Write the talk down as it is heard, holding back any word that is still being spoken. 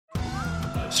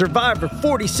Survivor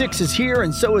 46 is here,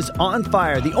 and so is On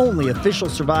Fire, the only official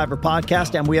Survivor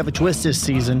podcast, and we have a twist this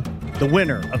season. The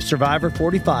winner of Survivor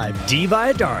 45, Dee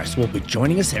Valladares, will be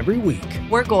joining us every week.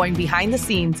 We're going behind the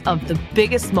scenes of the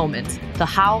biggest moments, the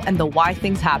how and the why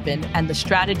things happen, and the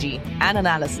strategy and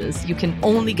analysis you can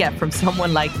only get from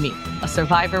someone like me, a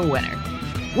Survivor winner.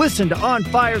 Listen to On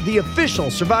Fire, the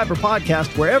official Survivor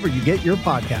podcast, wherever you get your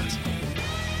podcasts.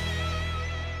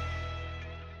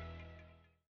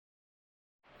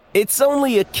 It's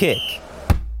only a kick,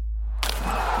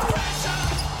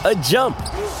 a jump,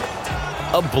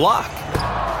 a block.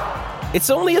 It's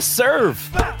only a serve.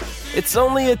 It's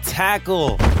only a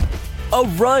tackle, a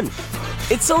run.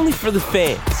 It's only for the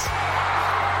fans.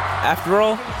 After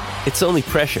all, it's only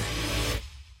pressure.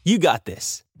 You got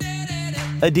this.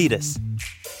 Adidas.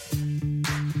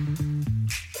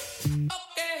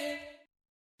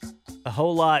 A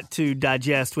whole lot to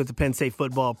digest with the Penn State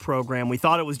football program. We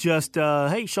thought it was just,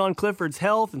 hey, Sean Clifford's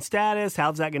health and status.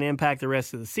 How's that going to impact the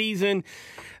rest of the season?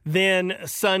 Then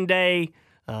Sunday,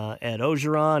 Ed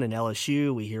Orgeron and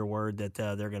LSU, we hear word that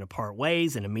they're going to part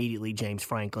ways, and immediately James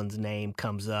Franklin's name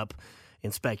comes up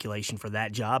in speculation for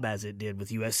that job, as it did with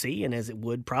USC and as it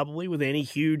would probably with any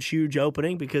huge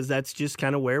opening, because that's just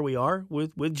kind of where we are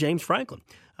with James Franklin.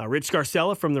 Rich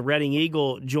Scarcella from the Reading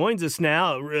Eagle joins us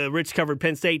now. Rich covered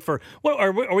Penn State for what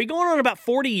are we going on about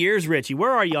 40 years, Richie?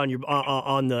 Where are you on your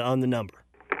on the number?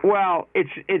 Well, it's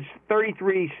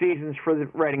 33 seasons for the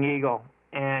Reading Eagle,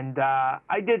 and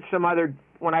I did some other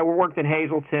when I worked in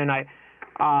Hazleton. I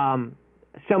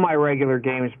semi-regular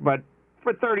games, but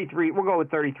for 33, we'll go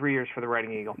with 33 years for the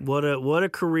Reading Eagle. What a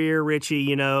career, Richie.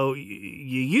 You know,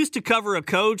 you used to cover a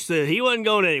coach that he wasn't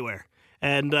going anywhere.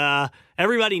 And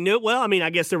everybody knew it. Well, I mean, I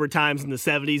guess there were times in the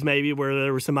 70s maybe where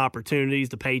there were some opportunities,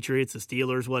 the Patriots, the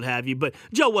Steelers, what have you. But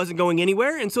Joe wasn't going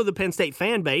anywhere, and so the Penn State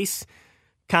fan base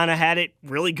kind of had it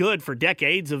really good for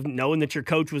decades of knowing that your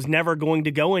coach was never going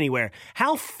to go anywhere.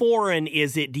 How foreign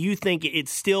is it, do you think it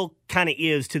still kind of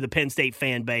is to the Penn State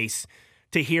fan base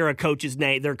to hear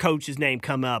their coach's name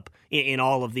come up in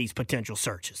all of these potential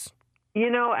searches?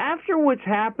 You know, after what's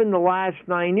happened the last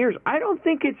 9 years, I don't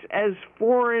think it's as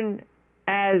foreign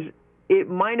as it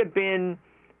might have been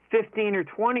 15 or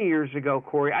 20 years ago,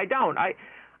 Corey. I don't. I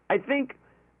think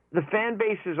the fan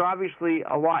base is obviously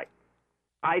a lot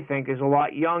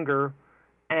younger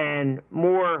and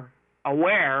more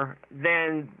aware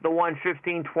than the one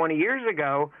 15, 20 years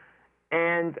ago.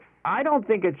 And I don't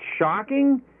think it's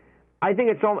shocking. I think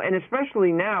it's all, and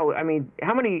especially now. I mean,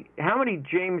 how many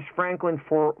James Franklin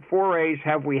forays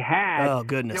have we had? Oh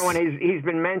goodness! You know, and he's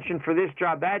been mentioned for this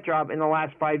job, that job in the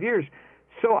last 5 years.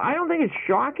 So I don't think it's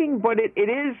shocking, but it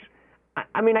is.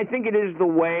 I mean, I think it is the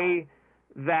way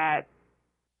that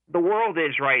the world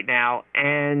is right now,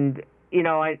 and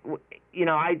I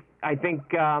think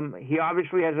he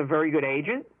obviously has a very good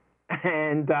agent,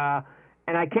 and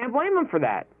I can't blame him for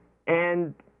that.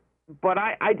 But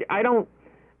I don't.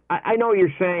 I know what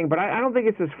you're saying, but I don't think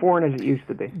it's as foreign as it used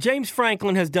to be. James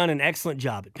Franklin has done an excellent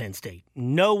job at Penn State.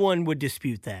 No one would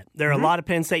dispute that. There are a lot of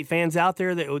Penn State fans out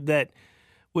there that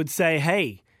would say,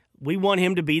 hey, we want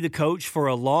him to be the coach for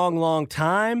a long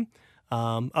time.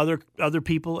 Other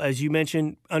people, as you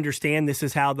mentioned, understand this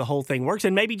is how the whole thing works,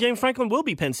 and maybe James Franklin will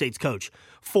be Penn State's coach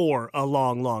for a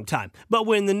long time. But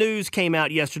when the news came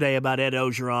out yesterday about Ed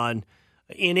Orgeron,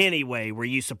 in any way, were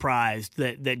you surprised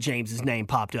that James's name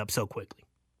popped up so quickly?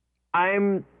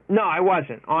 No, I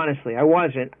wasn't. Honestly, I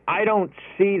wasn't. I don't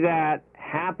see that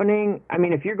happening. I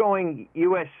mean, if you're going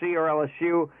USC or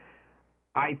LSU,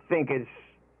 I think it's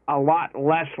a lot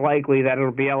less likely that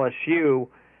it'll be LSU,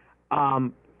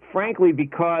 frankly,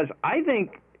 because I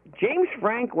think James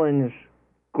Franklin's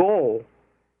goal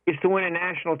is to win a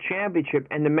national championship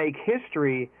and to make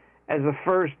history as the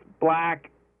first black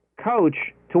coach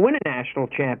to win a national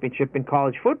championship in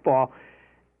college football.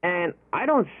 And I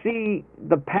don't see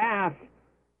the path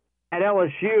at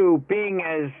LSU being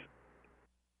as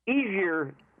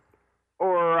easier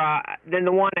or than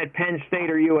the one at Penn State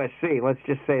or USC. Let's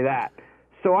just say that.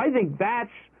 So I think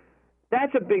that's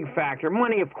a big factor.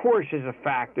 Money, of course, is a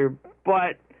factor,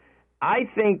 but I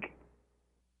think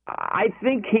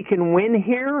he can win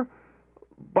here.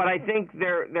 But I think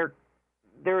there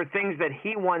are things that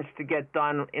he wants to get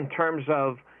done in terms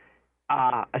of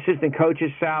assistant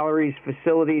coaches' salaries,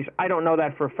 facilities. I don't know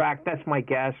that for a fact. That's my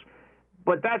guess.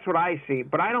 But that's what I see.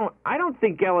 But I don't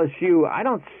think LSU, I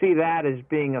don't see that as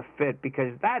being a fit,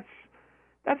 because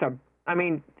I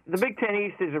mean, the Big Ten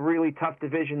East is a really tough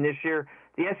division this year.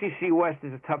 The SEC West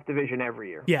is a tough division every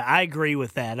year. Yeah, I agree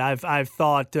with that. I've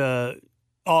thought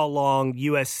all along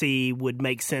USC would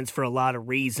make sense for a lot of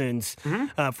reasons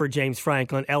for James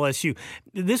Franklin, LSU.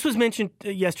 This was mentioned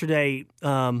yesterday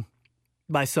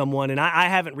by someone, and I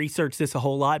haven't researched this a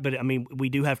whole lot, but, I mean, we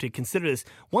do have to consider this.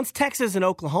 Once Texas and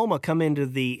Oklahoma come into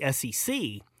the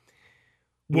SEC,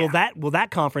 will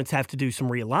that conference have to do some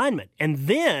realignment? And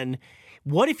then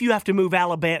what if you have to move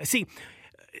Alabama? See,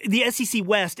 the SEC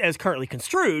West, as currently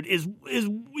construed, is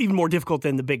even more difficult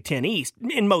than the Big Ten East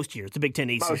in most years. The Big Ten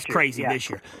East is crazy this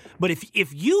year. But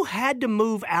if you had to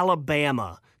move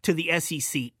Alabama to the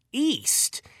SEC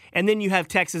East, and then you have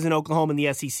Texas and Oklahoma in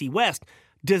the SEC West,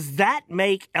 does that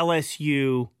make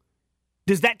LSU?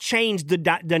 Does that change the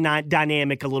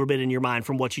dynamic a little bit in your mind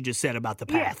from what you just said about the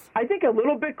path? Yeah, I think a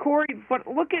little bit, Corey. But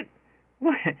look at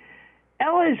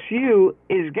LSU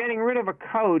is getting rid of a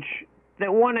coach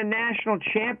that won a national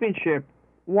championship.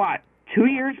 What, 2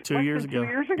 years? 2 years ago. 2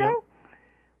 years ago. Yep.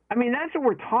 I mean, that's what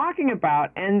we're talking about.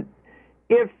 And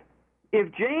if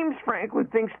James Franklin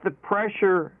thinks the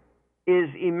pressure is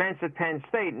immense at Penn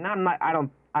State, and I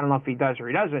don't know if he does or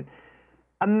he doesn't.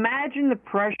 Imagine the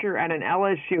pressure at an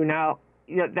LSU now,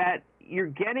 that you're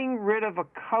getting rid of a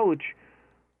coach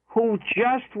who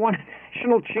just won a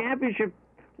national championship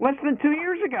less than 2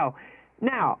 years ago.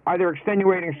 Now, are there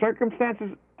extenuating circumstances?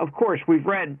 Of course, we've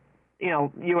read,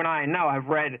 you and I know I've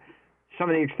read some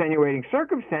of the extenuating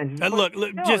circumstances. Look,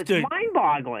 it's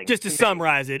mind-boggling. Just to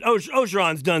summarize it,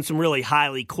 Orgeron's done some really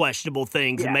highly questionable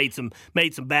things and made some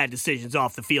bad decisions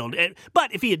off the field.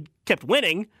 But if he had kept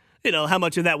winning, how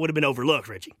much of that would have been overlooked,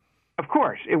 Richie? Of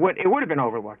course, it would have been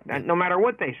overlooked, no matter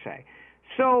what they say.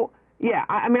 So, yeah,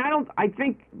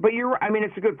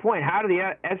 it's a good point. How do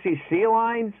the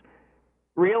SEC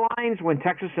realigns when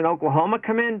Texas and Oklahoma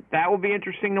come in? That will be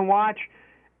interesting to watch.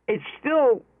 It's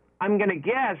still, I'm going to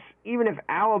guess, even if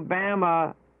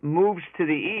Alabama moves to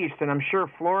the East, and I'm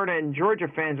sure Florida and Georgia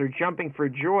fans are jumping for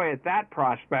joy at that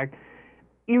prospect,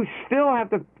 you still have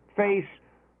to face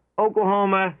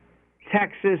Oklahoma,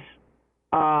 Texas,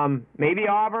 maybe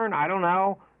Auburn, I don't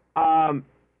know,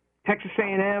 Texas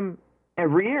A&M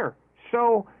every year.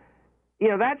 So,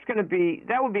 that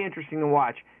would be interesting to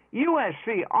watch.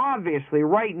 USC, obviously,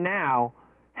 right now,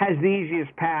 has the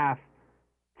easiest path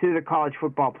to the college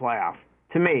football playoff,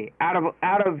 to me, out of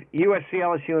USC,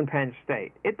 LSU, and Penn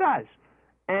State. It does.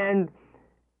 And,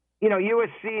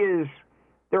 USC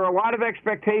there are a lot of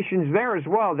expectations there as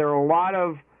well. There are a lot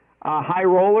of high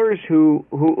rollers who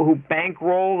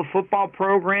bankroll the football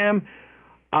program,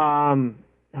 who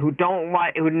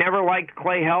never liked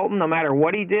Clay Helton, no matter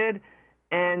what he did.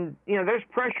 And, there's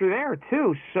pressure there,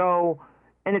 too. So,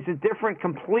 and it's a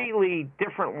completely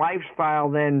different lifestyle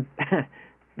than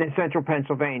Central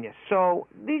Pennsylvania. So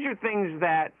these are things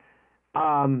that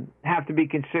have to be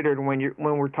considered when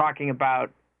we're talking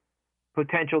about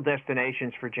potential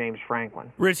destinations for James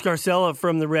Franklin. Rich Garcella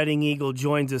from the Reading Eagle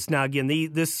joins us now. Again,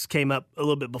 this came up a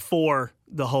little bit before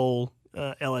the whole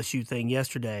LSU thing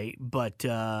yesterday, but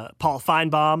Paul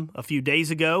Feinbaum a few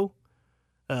days ago,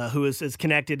 who is as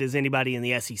connected as anybody in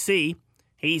the SEC,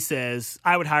 he says,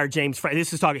 I would hire James Franklin.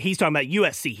 He's talking about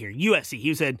USC here. USC.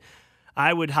 He said,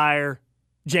 I would hire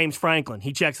James Franklin.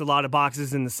 He checks a lot of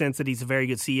boxes in the sense that he's a very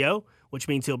good CEO, which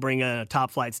means he'll bring a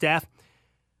top-flight staff.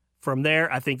 From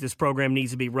there, I think this program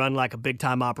needs to be run like a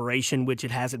big-time operation, which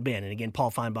it hasn't been. And again, Paul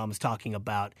Feinbaum is talking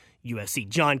about USC.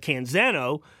 John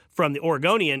Canzano from the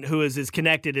Oregonian, who is as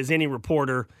connected as any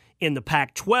reporter in the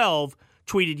Pac-12,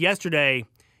 tweeted yesterday,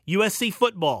 USC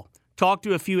football. Talked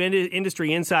to a few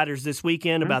industry insiders this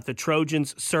weekend about the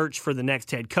Trojans' search for the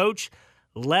next head coach.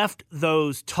 Left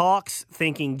those talks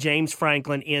thinking James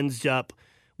Franklin ends up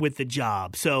with the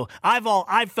job. So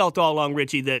I've felt all along,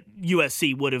 Richie, that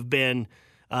USC would have been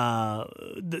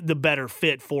the better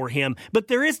fit for him. But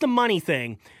there is the money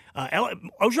thing.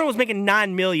 Orgeron was making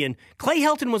 $9 million. Clay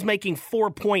Helton was making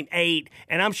 $4.8,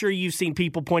 and I'm sure you've seen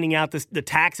people pointing out the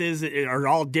taxes are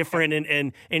all different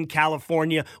in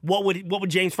California. What would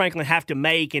James Franklin have to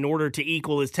make in order to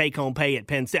equal his take-home pay at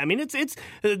Penn State? I mean, it's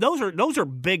those are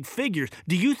big figures.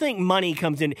 Do you think money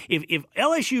comes in? If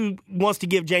LSU wants to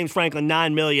give James Franklin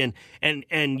 $9 million and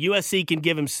USC can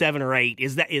give him 7 or 8,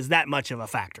 is that much of a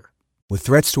factor? With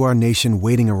threats to our nation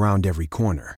waiting around every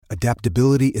corner,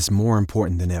 adaptability is more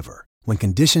important than ever. When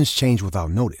conditions change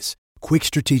without notice, quick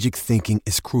strategic thinking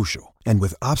is crucial. And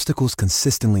with obstacles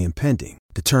consistently impending,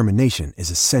 determination is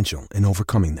essential in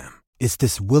overcoming them. It's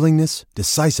this willingness,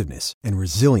 decisiveness, and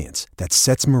resilience that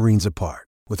sets Marines apart.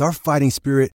 With our fighting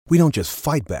spirit, we don't just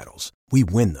fight battles, we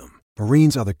win them.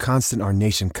 Marines are the constant our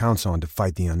nation counts on to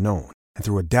fight the unknown. And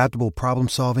through adaptable problem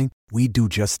solving, we do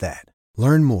just that.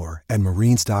 Learn more at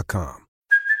marines.com.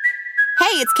 Hey,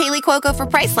 Hey, it's Kaylee Cuoco for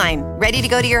Priceline. Ready to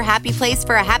go to your happy place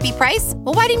for a happy price?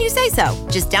 Well, why didn't you say so?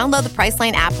 Just download the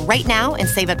Priceline app right now and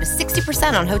save up to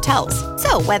 60% on hotels.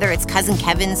 So whether it's Cousin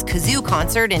Kevin's Kazoo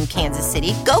Concert in Kansas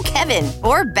City, go Kevin,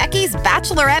 or Becky's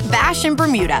Bachelorette Bash in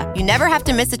Bermuda, you never have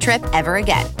to miss a trip ever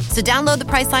again. So download the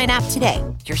Priceline app today.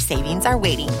 Your savings are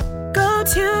waiting. Go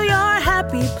to your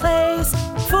happy place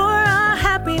for a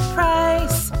happy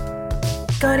price.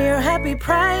 Go to your happy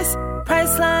price,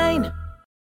 Priceline.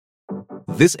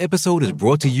 This episode is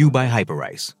brought to you by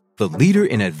Hyperice, the leader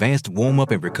in advanced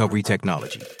warm-up and recovery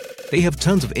technology. They have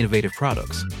tons of innovative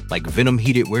products, like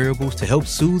Venom-heated wearables to help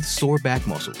soothe sore back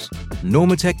muscles,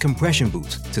 Normatec compression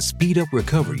boots to speed up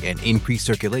recovery and increase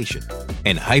circulation,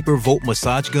 and Hypervolt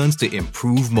massage guns to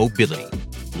improve mobility.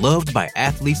 Loved by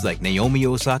athletes like Naomi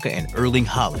Osaka and Erling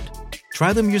Haaland.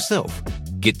 Try them yourself.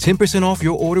 Get 10% off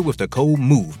your order with the code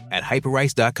MOVE at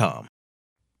Hyperice.com.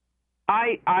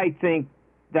 I think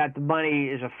that the money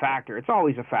is a factor. It's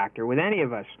always a factor with any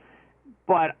of us.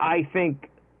 But I think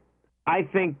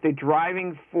the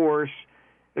driving force,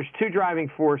 there's two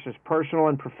driving forces, personal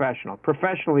and professional.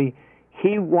 Professionally,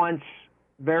 he wants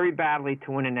very badly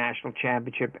to win a national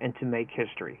championship and to make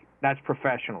history. That's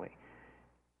professionally.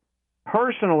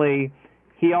 Personally,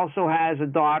 he also has a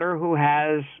daughter who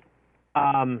has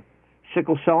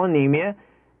sickle cell anemia,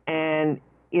 and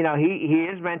he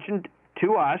has mentioned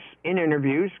to us in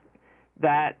interviews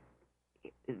that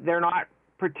they're not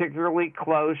particularly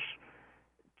close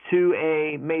to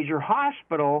a major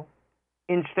hospital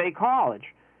in State College.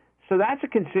 So that's a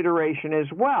consideration as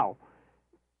well.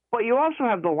 But you also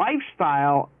have the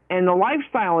lifestyle, and the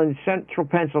lifestyle in central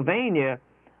Pennsylvania,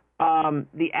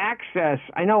 the access.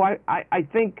 I know I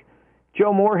think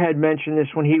Joe Moorhead mentioned this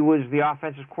when he was the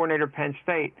offensive coordinator at Penn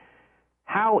State,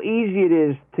 how easy it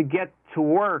is to get to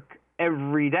work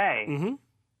every day. Mm-hmm.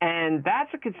 And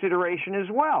that's a consideration as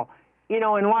well. In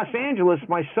Los Angeles,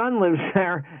 my son lives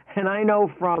there, and I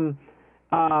know from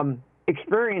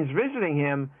experience visiting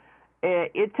him,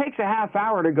 it takes a half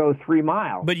hour to go 3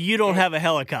 miles. But you don't have a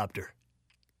helicopter.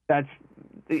 I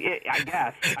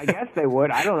guess they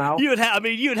would. I don't know.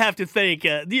 You'd have to think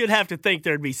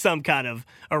there'd be some kind of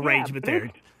arrangement there.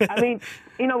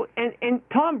 And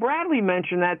Tom Bradley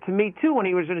mentioned that to me too when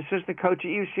he was an assistant coach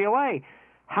at UCLA.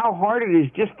 How hard it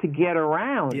is just to get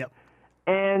around. Yep.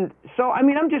 And so,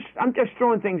 I'm just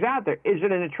throwing things out there. Is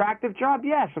it an attractive job?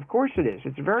 Yes, of course it is.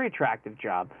 It's a very attractive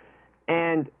job.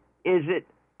 And is it?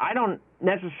 I don't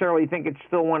necessarily think it's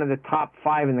still one of the top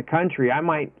 5 in the country. I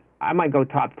might go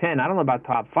top 10. I don't know about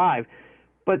top 5.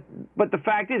 But the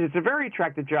fact is, it's a very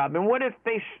attractive job. And what if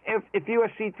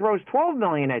USC throws $12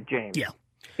 million at James? Yeah.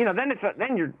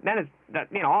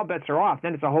 All bets are off.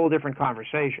 Then it's a whole different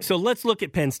conversation. So let's look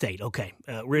at Penn State. Okay,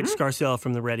 Rich Scarcella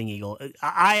from the Reading Eagle.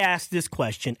 I asked this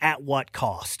question: at what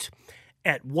cost?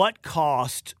 At what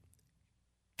cost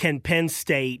can Penn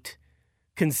State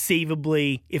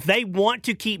conceivably, if they want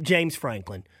to keep James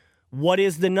Franklin, what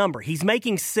is the number? He's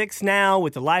making 6 now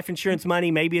with the life insurance money.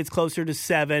 Maybe it's closer to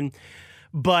 7.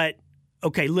 But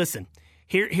okay, listen.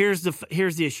 Here's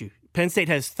the issue. Penn State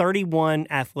has 31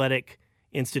 athletic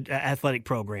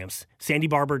programs. Sandy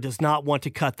Barber does not want to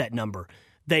cut that number.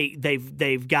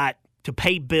 They've got to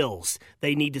pay bills.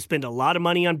 They need to spend a lot of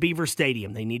money on Beaver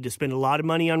Stadium. They need to spend a lot of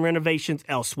money on renovations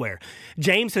elsewhere.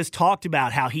 James has talked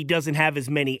about how he doesn't have as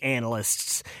many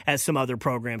analysts as some other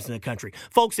programs in the country.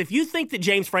 Folks, if you think that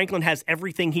James Franklin has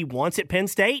everything he wants at Penn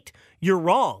State, you're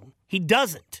wrong. He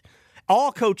doesn't.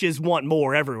 All coaches want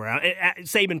more everywhere.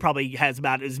 Saban probably has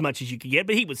about as much as you could get,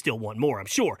 but he would still want more, I'm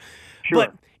sure.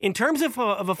 But in terms of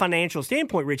a financial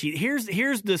standpoint, Richie, here's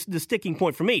the sticking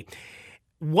point for me.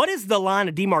 What is the line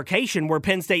of demarcation where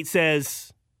Penn State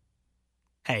says,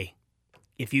 hey,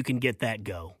 if you can get that,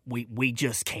 go. We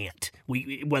just can't.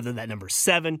 Whether that number's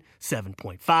 7,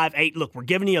 7.5, 8. Look, we're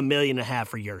giving you $1.5 million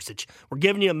for Yurcich. We're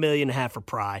giving you $1.5 million for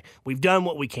Pry. We've done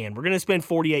what we can. We're going to spend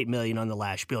 $48 million on the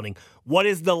Lasch building. What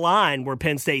is the line where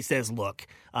Penn State says, look,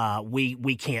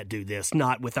 we can't do this,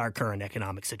 not with our current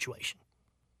economic situation?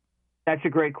 That's a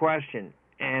great question,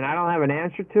 and I don't have an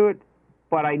answer to it,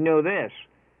 but I know this.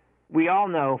 We all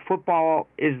know football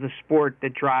is the sport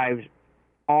that drives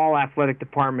all athletic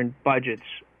department budgets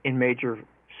in major,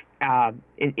 in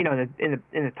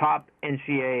the top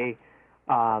NCAA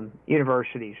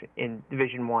universities in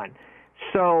Division I.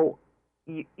 So,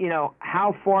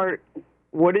 how far?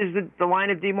 What is the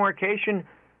line of demarcation?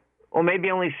 Well,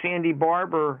 maybe only Sandy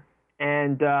Barber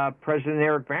and President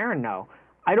Eric Barron know.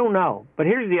 I don't know. But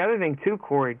here's the other thing too,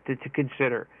 Corey, to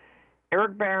consider.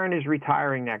 Eric Barron is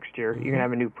retiring next year. You're going to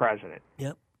have a new president.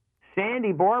 Yep.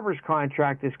 Sandy Barber's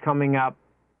contract is coming up.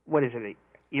 What is it?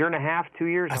 year and a half, 2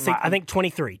 years? I think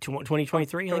 23.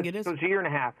 2023, I think it is. So it's a year and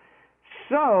a half.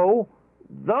 So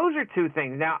those are two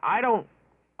things. Now,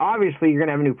 obviously, you're going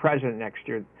to have a new president next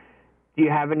year. Do you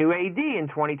have a new AD in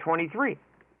 2023?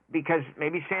 Because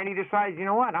maybe Sandy decides, you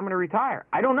know what, I'm going to retire.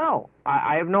 I don't know.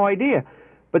 I have no idea.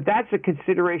 But that's a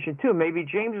consideration, too. Maybe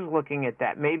James is looking at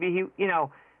that. Maybe he,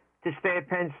 to stay at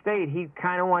Penn State, he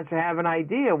kind of wants to have an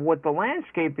idea of what the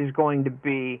landscape is going to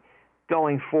be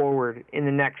going forward in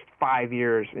the next 5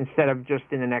 years instead of just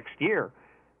in the next year.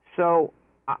 So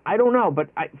I don't know, but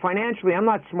financially, I'm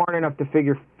not smart enough to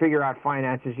figure out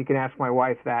finances. You can ask my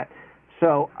wife that.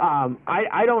 So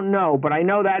I don't know, but I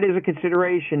know that is a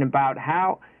consideration about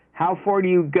how far do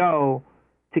you go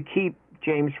to keep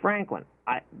James Franklin.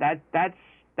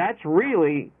 That's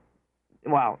really,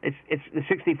 well, it's the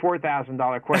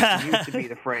 $64,000 question used to be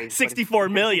the phrase.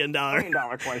 $64 million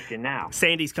question now.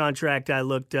 Sandy's contract, I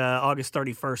looked August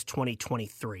 31st,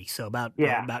 2023, so about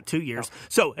 2 years.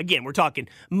 So, again, we're talking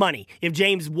money. If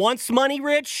James wants money,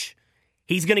 Rich,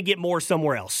 he's going to get more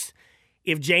somewhere else.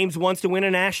 If James wants to win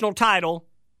a national title,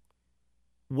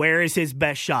 where is his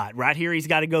best shot? Right here, he's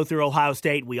got to go through Ohio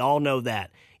State. We all know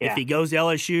that. Yeah. If he goes to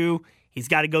LSU, he's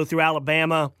got to go through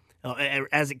Alabama.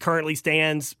 As it currently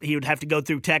stands, he would have to go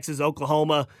through Texas,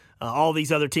 Oklahoma, all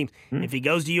these other teams. Mm-hmm. If he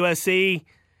goes to USC,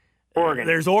 Oregon.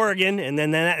 There's Oregon, and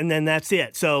then that's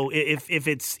it. So if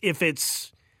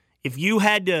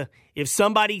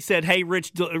somebody said, "Hey,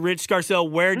 Rich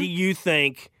Scarcell, where do you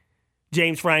think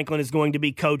James Franklin is going to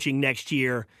be coaching next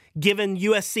year?" Given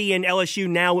USC and LSU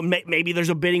now, maybe there's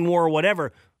a bidding war or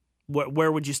whatever.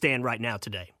 Where would you stand right now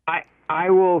today? I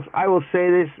will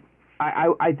say this.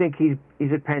 I think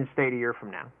he's at Penn State a year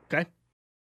from now. Okay.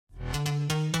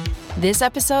 This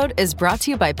episode is brought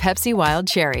to you by Pepsi Wild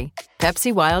Cherry.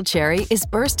 Pepsi Wild Cherry is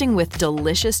bursting with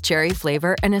delicious cherry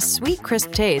flavor and a sweet,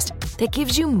 crisp taste that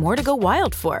gives you more to go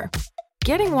wild for.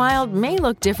 Getting wild may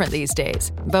look different these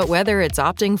days, but whether it's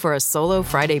opting for a solo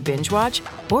Friday binge watch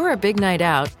or a big night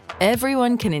out,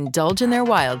 everyone can indulge in their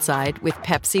wild side with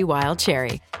Pepsi Wild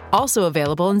Cherry. Also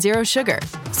available in Zero Sugar.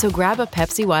 So grab a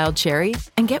Pepsi Wild Cherry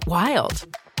and get wild.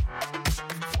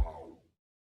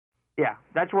 Yeah,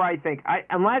 that's where I think.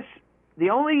 Unless the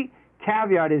only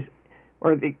caveat is,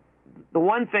 or the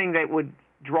one thing that would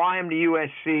draw him to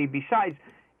USC, besides,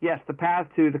 yes, the path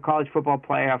to the college football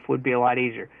playoff would be a lot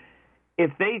easier.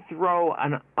 If they throw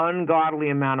an ungodly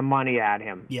amount of money at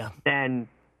him, then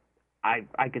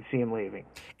I could see him leaving.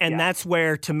 And that's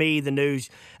where, to me, the news,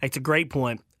 it's a great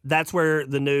point. That's where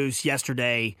the news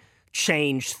yesterday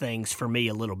changed things for me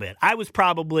a little bit. I was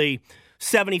probably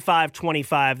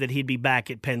 75-25 that he'd be back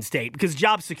at Penn State because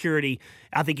job security,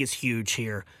 I think, is huge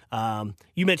here.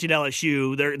 You mentioned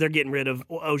LSU. They're getting rid of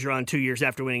Orgeron 2 years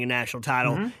after winning a national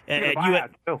title. Mm-hmm.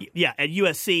 At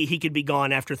USC, he could be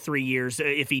gone after 3 years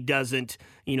if he doesn't,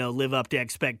 live up to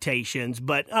expectations.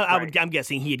 But I'm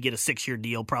guessing he'd get a 6-year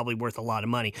deal, probably worth a lot of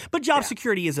money. But job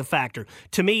security is a factor.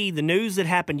 To me, the news that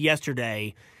happened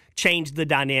yesterday changed the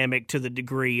dynamic to the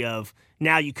degree of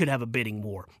now you could have a bidding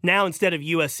war. Now, instead of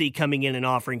USC coming in and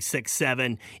offering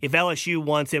 6-7, if LSU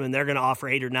wants him and they're going to offer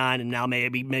 8 or 9, and now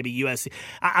maybe USC.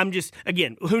 I'm just,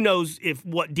 again, who knows if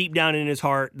what deep down in his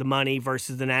heart, the money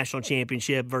versus the national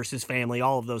championship versus family,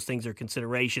 all of those things are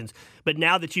considerations. But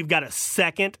now that you've got a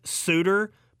second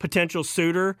potential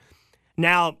suitor,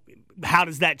 now how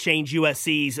does that change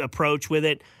USC's approach with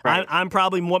it? Right. I'm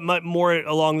probably more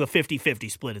along the 50-50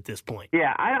 split at this point.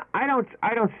 Yeah, I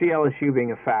don't see LSU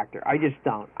being a factor. I just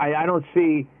don't. I don't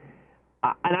see,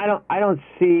 and I don't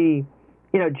see.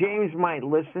 James might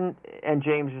listen, and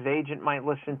James's agent might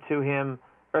listen to him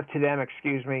or to them.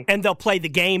 Excuse me. And they'll play the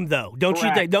game, though. Don't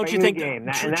you think? Don't you think?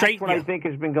 That's what I think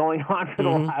has been going on for the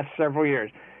last several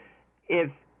years. If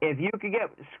you could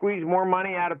squeeze more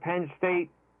money out of Penn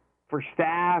State for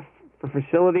staff, for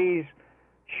facilities,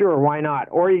 sure, why not?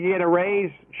 Or you get a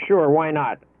raise, sure, why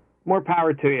not? More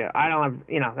power to you. I don't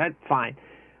have, that's fine.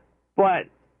 But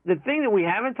the thing that we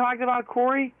haven't talked about,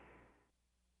 Corey,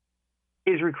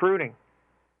 is recruiting.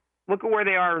 Look at where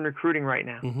they are in recruiting right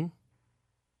now. Mm-hmm.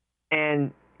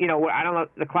 And, I don't know,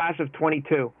 the class of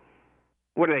 22,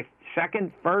 what are they,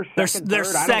 second, first, second, they're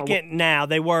third? second now.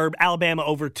 They were, Alabama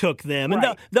overtook them.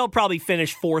 And they'll probably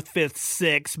finish 4th, 5th,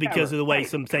 6th because of the way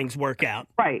some things work out.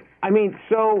 Right. I mean,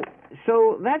 so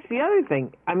that's the other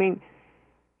thing. I mean,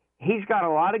 he's got a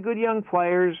lot of good young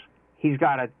players. He's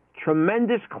got a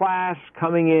tremendous class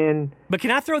coming in. But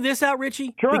can I throw this out,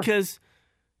 Richie? Sure. Because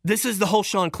this is the whole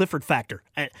Sean Clifford factor.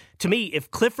 To me, if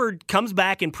Clifford comes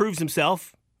back and proves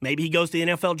himself, maybe he goes to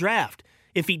the NFL draft.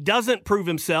 If he doesn't prove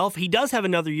himself, he does have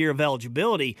another year of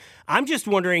eligibility. I'm just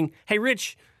wondering, hey,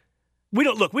 Rich, We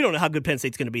don't know how good Penn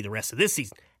State's going to be the rest of this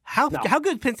season. How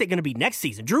good is Penn State going to be next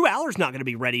season? Drew Aller's not going to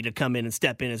be ready to come in and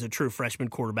step in as a true freshman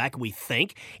quarterback, we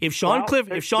think. There's also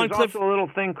a little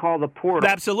thing called the portal.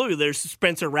 Absolutely. There's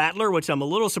Spencer Rattler, which I'm a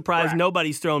little surprised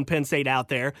nobody's thrown Penn State out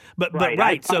there. But right.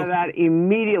 I thought of that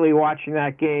immediately watching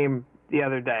that game the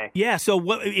other day. Yeah,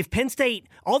 so if Penn State,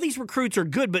 all these recruits are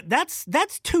good, but that's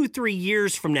 2-3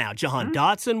 years from now. Jahan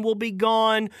Dotson will be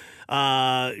gone.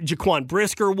 Jaquan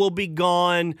Brisker will be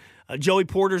gone. Joey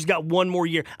Porter's got one more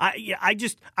year. I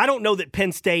don't know that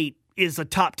Penn State is a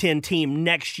top 10 team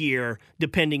next year,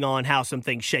 depending on how some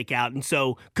things shake out. And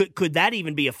so could that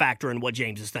even be a factor in what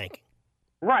James is thinking?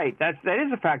 Right, that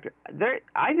is a factor.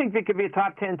 I think they could be a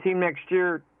top 10 team next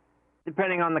year,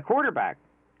 depending on the quarterback.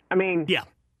 I mean, yeah.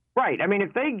 Right. I mean,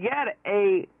 if they get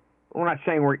we're not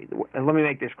saying let me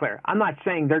make this clear. I'm not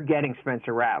saying they're getting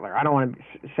Spencer Rattler. I don't want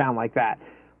to sound like that.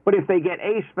 But if they get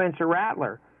a Spencer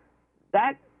Rattler,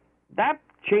 that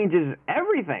changes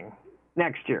everything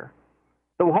next year,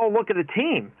 the whole look of the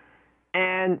team.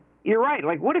 And you're right.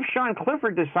 Like, what if Sean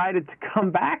Clifford decided to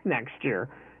come back next year,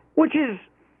 which is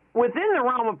within the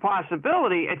realm of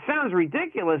possibility? It sounds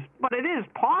ridiculous, but it is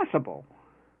possible.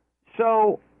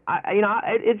 So,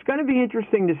 it's going to be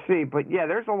interesting to see. But, yeah,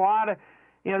 there's a lot of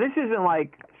this isn't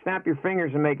like snap your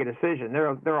fingers and make a decision. There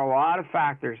are a lot of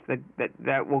factors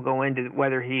that will go into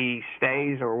whether he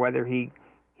stays or whether he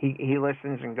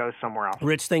listens and goes somewhere else.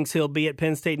 Rich thinks he'll be at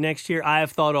Penn State next year. I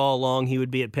have thought all along he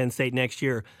would be at Penn State next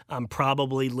year. I'm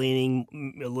probably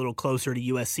leaning a little closer to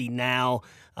USC now.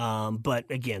 But,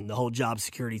 again, the whole job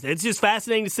security thing. It's just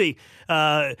fascinating to see.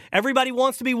 Everybody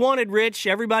wants to be wanted, Rich.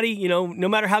 Everybody, no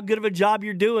matter how good of a job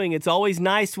you're doing, it's always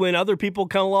nice when other people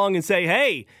come along and say,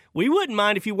 hey, we wouldn't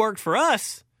mind if you worked for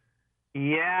us.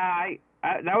 Yeah,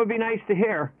 that would be nice to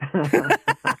hear.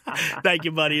 Thank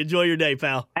you, buddy. Enjoy your day,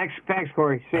 pal. Thanks,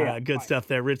 Corey. See ya. Good stuff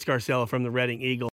there. Rich Garcella from the Reading Eagle.